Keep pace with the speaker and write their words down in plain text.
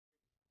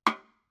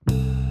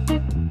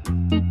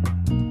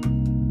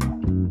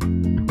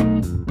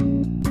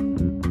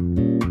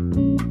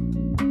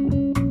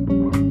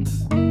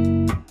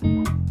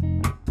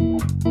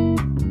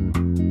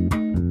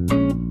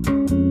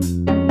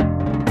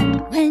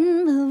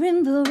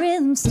marimba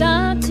rhythm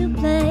start to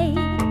play.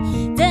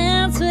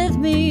 Dance with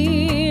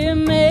me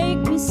and make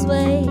me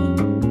sway.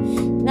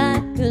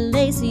 Like a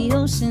lazy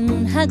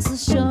ocean hugs the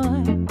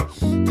shore.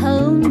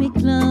 Hold me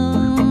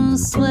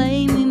close,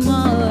 sway me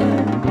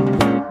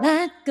more.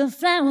 Like a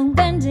flower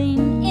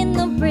bending in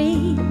the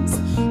breeze.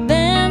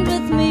 Bend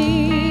with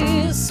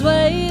me,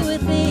 sway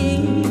with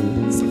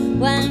ease.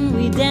 When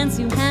we dance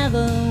you have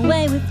a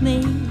way with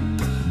me.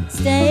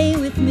 Stay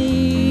with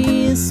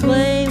me,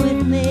 sway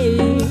with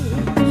me.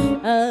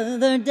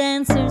 Other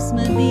dancers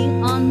may be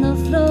on the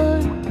floor,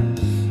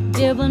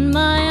 dear, but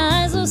my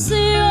eyes will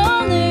see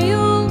only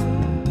you.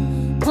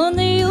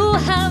 Only you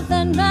have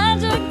that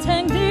magic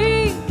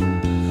technique.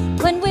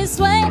 When we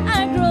sway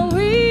I grow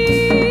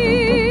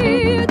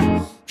weak.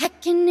 I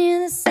can hear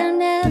the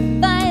sound of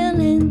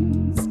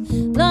violins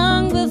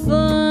long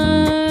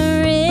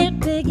before it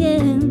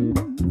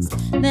begins.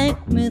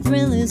 Make me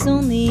thrill is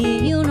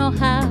only you know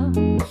how.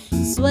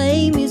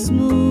 Sway me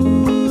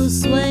smooth,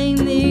 sway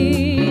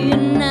me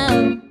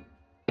now.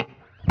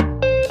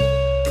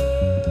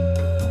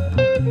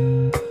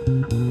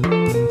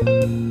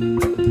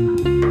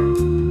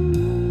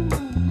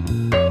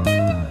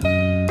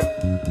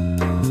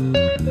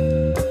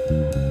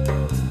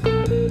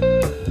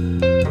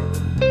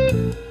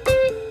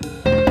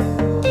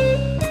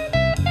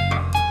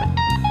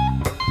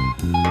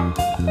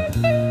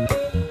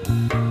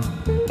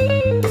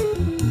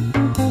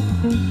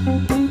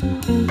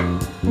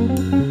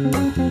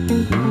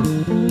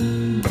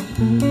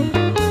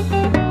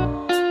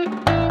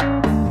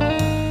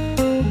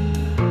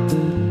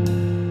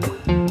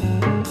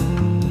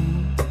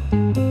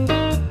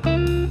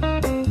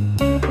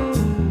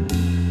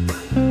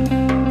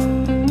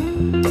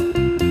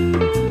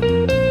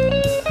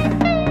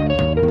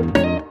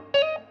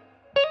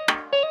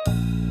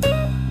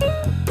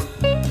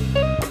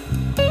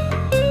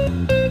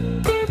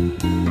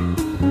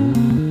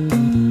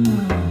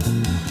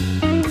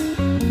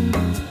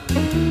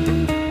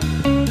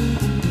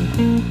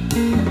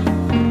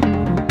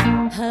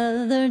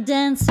 Other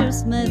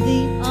dancers may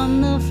be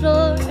on the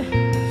floor,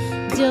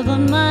 dear, but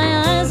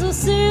my eyes will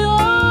see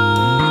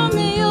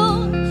only you.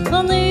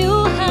 Only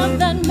you have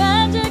that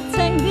magic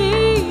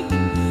technique.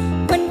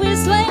 When we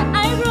sway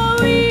I grow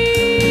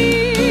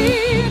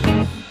weak.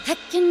 I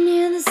can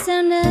hear the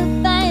sound of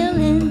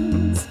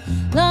violins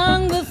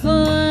long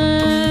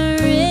before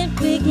it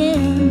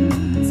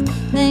begins.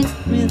 Make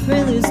me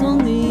thrill is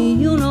only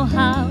you know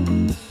how.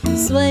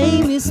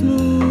 Sway me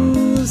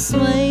smooth,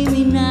 sway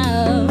me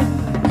now.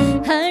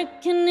 I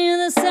can hear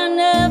the sound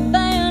of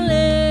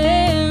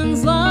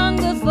violins long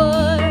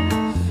before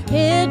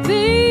it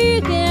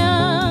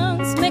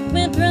begins. Make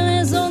me thrill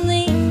is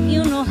only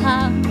you know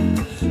how.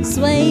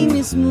 Sway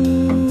me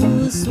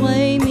smooth,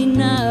 sway me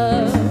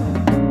now.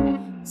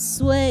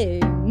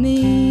 Sway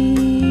me,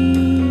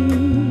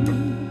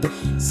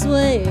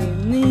 sway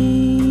me.